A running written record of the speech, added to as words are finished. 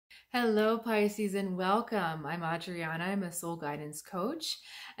Hello, Pisces, and welcome. I'm Adriana. I'm a soul guidance coach.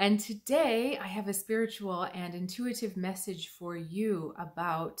 And today I have a spiritual and intuitive message for you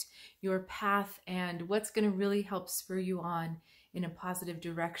about your path and what's going to really help spur you on in a positive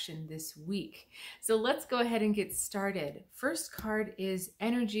direction this week. So let's go ahead and get started. First card is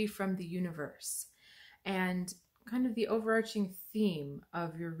Energy from the Universe, and kind of the overarching theme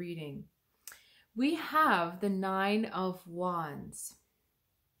of your reading. We have the Nine of Wands.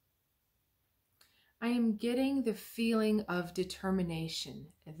 I am getting the feeling of determination,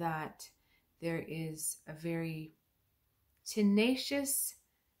 that there is a very tenacious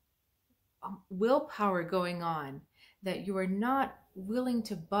willpower going on, that you are not willing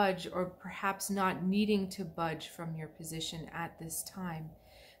to budge, or perhaps not needing to budge from your position at this time,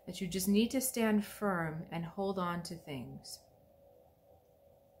 that you just need to stand firm and hold on to things.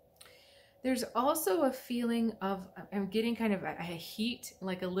 There's also a feeling of, I'm getting kind of a heat,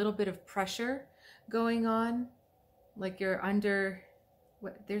 like a little bit of pressure going on, like you're under,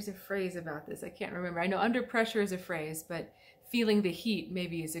 there's a phrase about this, I can't remember. I know under pressure is a phrase, but feeling the heat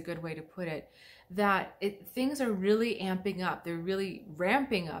maybe is a good way to put it. That things are really amping up. They're really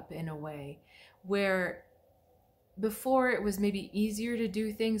ramping up in a way where before it was maybe easier to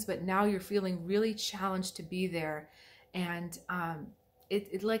do things, but now you're feeling really challenged to be there. And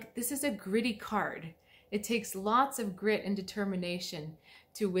like, this is a gritty card. It takes lots of grit and determination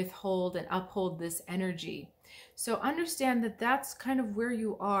to withhold and uphold this energy. So understand that that's kind of where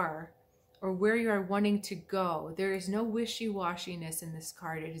you are, or where you are wanting to go. There is no wishy-washiness in this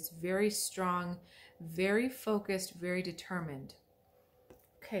card. It is very strong, very focused, very determined.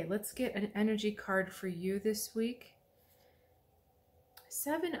 Okay, let's get an energy card for you this week.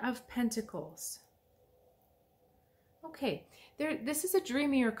 Seven of Pentacles. Okay, this is a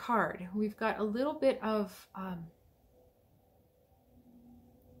dreamier card. We've got a little bit of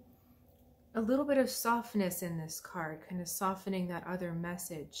softness in this card, kind of softening that other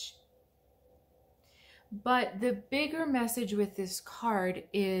message. But the bigger message with this card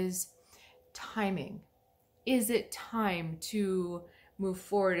is timing. Is it time to move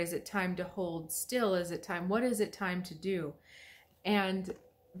forward? Is it time to hold still? Is it time? What is it time to do? And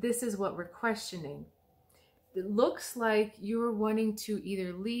this is what we're questioning. It looks like you're wanting to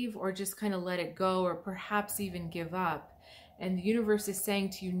either leave or just kind of let it go, or perhaps even give up. And the universe is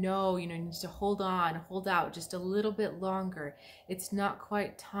saying to you, no, you need to hold on, hold out just a little bit longer. It's not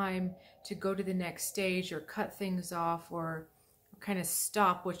quite time to go to the next stage, or cut things off, or kind of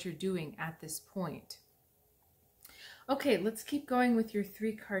stop what you're doing at this point. Okay, let's keep going with your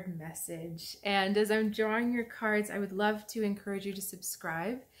 3-card message. And as I'm drawing your cards, I would love to encourage you to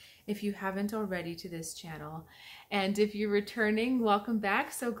subscribe if you haven't already to this channel. And if you're returning, welcome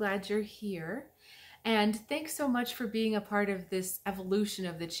back. So glad you're here. And thanks so much for being a part of this evolution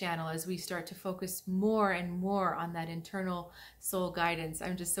of the channel as we start to focus more and more on that internal soul guidance.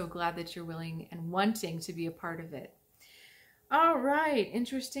 I'm just so glad that you're willing and wanting to be a part of it. All right,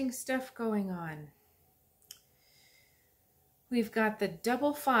 interesting stuff going on. We've got the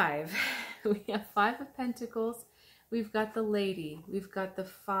double 5. We have 5 of Pentacles. We've got the Lady. We've got the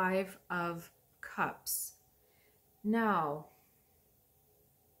 5 of Cups. Now,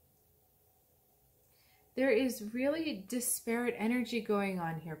 there is really disparate energy going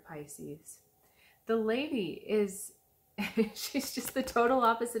on here, Pisces. The Lady is, she's just the total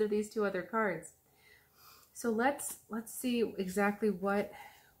opposite of these 2 other cards. So let's see exactly where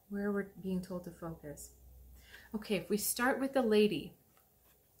we're being told to focus. Okay, if we start with the Lady,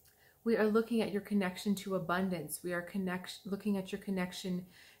 we are looking at your connection to abundance. We are looking at your connection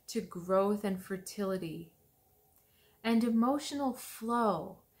to growth and fertility and emotional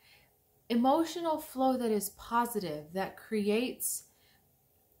flow. Emotional flow that is positive, that creates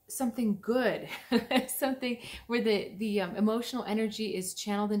something good, something where the emotional energy is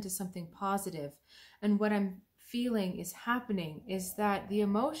channeled into something positive. And what I'm feeling is happening is that the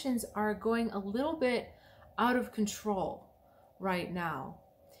emotions are going a little bit out of control right now,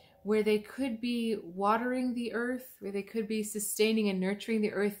 where they could be watering the earth, where they could be sustaining and nurturing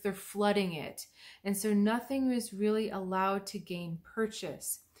the earth, they're flooding it. And so nothing is really allowed to gain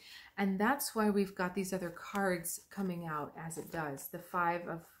purchase. And that's why we've got these other cards coming out as it does. The 5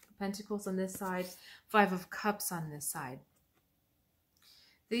 of Pentacles on this side, 5 of Cups on this side.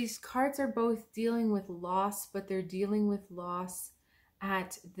 These cards are both dealing with loss, but they're dealing with loss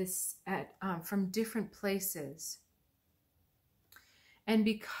from different places. And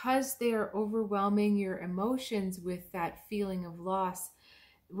because they are overwhelming your emotions with that feeling of loss,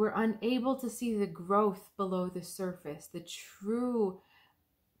 we're unable to see the growth below the surface, the true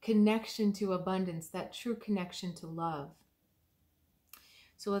connection to abundance, that true connection to love.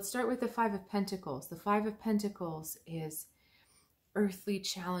 So let's start with the Five of Pentacles. The Five of Pentacles is earthly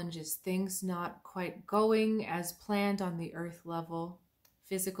challenges, things not quite going as planned on the earth level,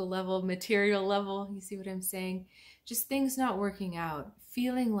 physical level, material level. You see what I'm saying? Just things not working out,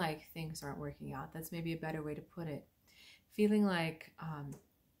 feeling like things aren't working out. That's maybe a better way to put it. Feeling like,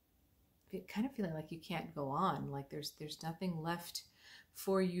 kind of feeling like you can't go on, like there's nothing left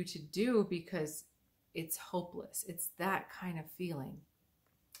for you to do because it's hopeless. It's that kind of feeling.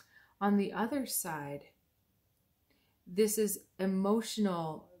 On the other side, this is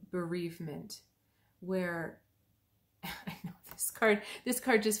emotional bereavement, where I know this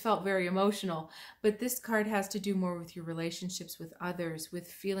card just felt very emotional, but this card has to do more with your relationships with others, with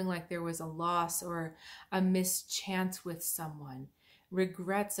feeling like there was a loss or a mischance with someone,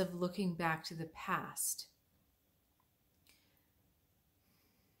 regrets of looking back to the past.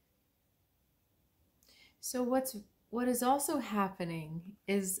 So what is also happening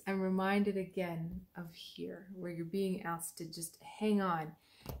is I'm reminded again of here, where you're being asked to just hang on.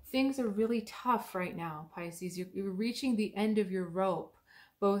 Things are really tough right now, Pisces. You're reaching the end of your rope,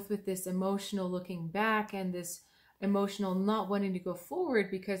 both with this emotional looking back and this emotional not wanting to go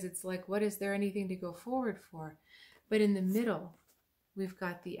forward, because it's like, what is there anything to go forward for? But in the middle, we've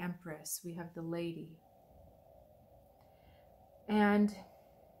got the Empress, we have the Lady. And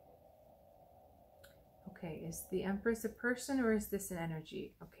okay, is the Empress a person or is this an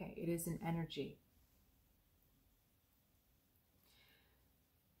energy? Okay, it is an energy.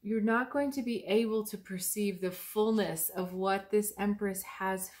 You're not going to be able to perceive the fullness of what this Empress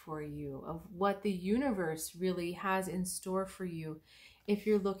has for you, of what the universe really has in store for you if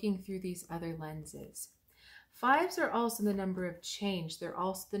you're looking through these other lenses. Fives are also the number of change. They're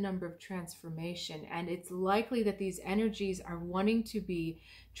also the number of transformation. And it's likely that these energies are wanting to be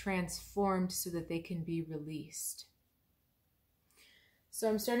transformed so that they can be released. So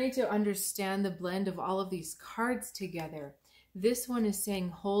I'm starting to understand the blend of all of these cards together. This one is saying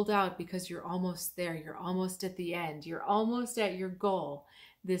hold out because you're almost there. You're almost at the end. You're almost at your goal.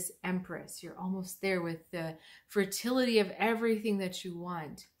 This Empress, you're almost there with the fertility of everything that you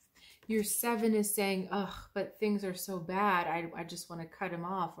want. Your Seven is saying, ugh, but things are so bad. I just want to cut them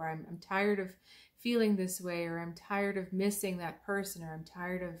off, or I'm tired of feeling this way, or I'm tired of missing that person, or I'm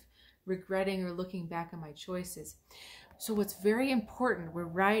tired of regretting or looking back on my choices. So what's very important, we're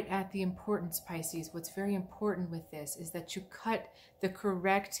right at the importance, Pisces. What's very important with this is that you cut the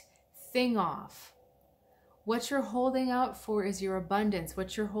correct thing off. What you're holding out for is your abundance.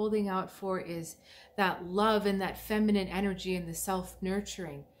 What you're holding out for is that love and that feminine energy and the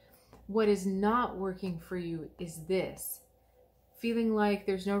self-nurturing. What is not working for you is this. Feeling like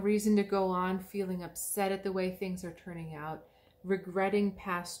there's no reason to go on, feeling upset at the way things are turning out, regretting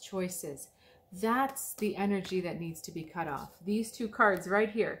past choices. That's the energy that needs to be cut off. These two cards right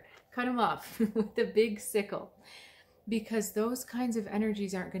here, cut them off with the big sickle, because those kinds of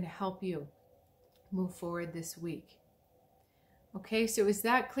energies aren't going to help you move forward this week. Okay, so is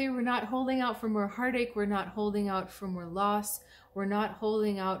that clear? We're not holding out for more heartache. We're not holding out for more loss. We're not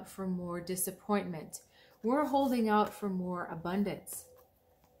holding out for more disappointment. We're holding out for more abundance.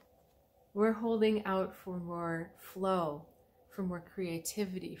 We're holding out for more flow, for more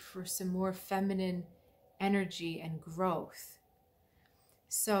creativity, for some more feminine energy and growth.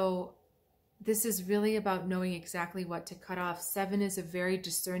 So this is really about knowing exactly what to cut off. 7 is a very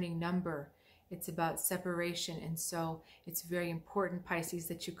discerning number. It's about separation. And so it's very important, Pisces,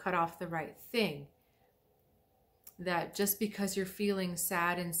 that you cut off the right thing. That just because you're feeling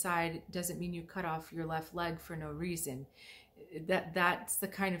sad inside doesn't mean you cut off your left leg for no reason. That's the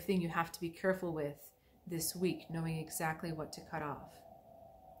kind of thing you have to be careful with this week, knowing exactly what to cut off.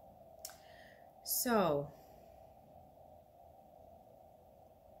 So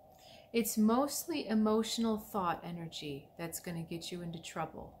it's mostly emotional thought energy that's going to get you into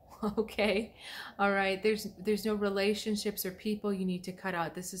trouble. Okay? All right. There's no relationships or people you need to cut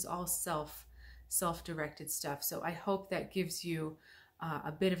out. This is all self-directed stuff. So I hope that gives you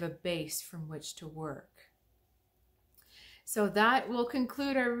a bit of a base from which to work. So that will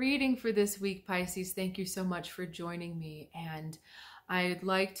conclude our reading for this week, Pisces. Thank you so much for joining me. And I'd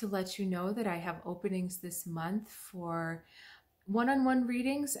like to let you know that I have openings this month for one-on-one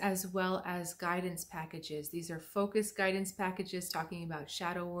readings as well as guidance packages. These are focused guidance packages talking about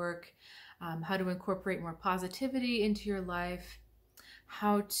shadow work, how to incorporate more positivity into your life,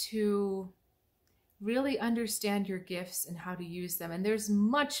 how to really understand your gifts and how to use them. And there's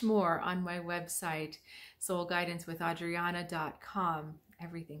much more on my website, soulguidancewithadriana.com.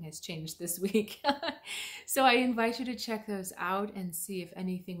 everything has changed this week. So I invite you to check those out and see if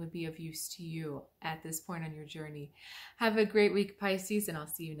anything would be of use to you at this point on your journey. Have a great week, Pisces, and I'll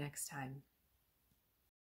see you next time.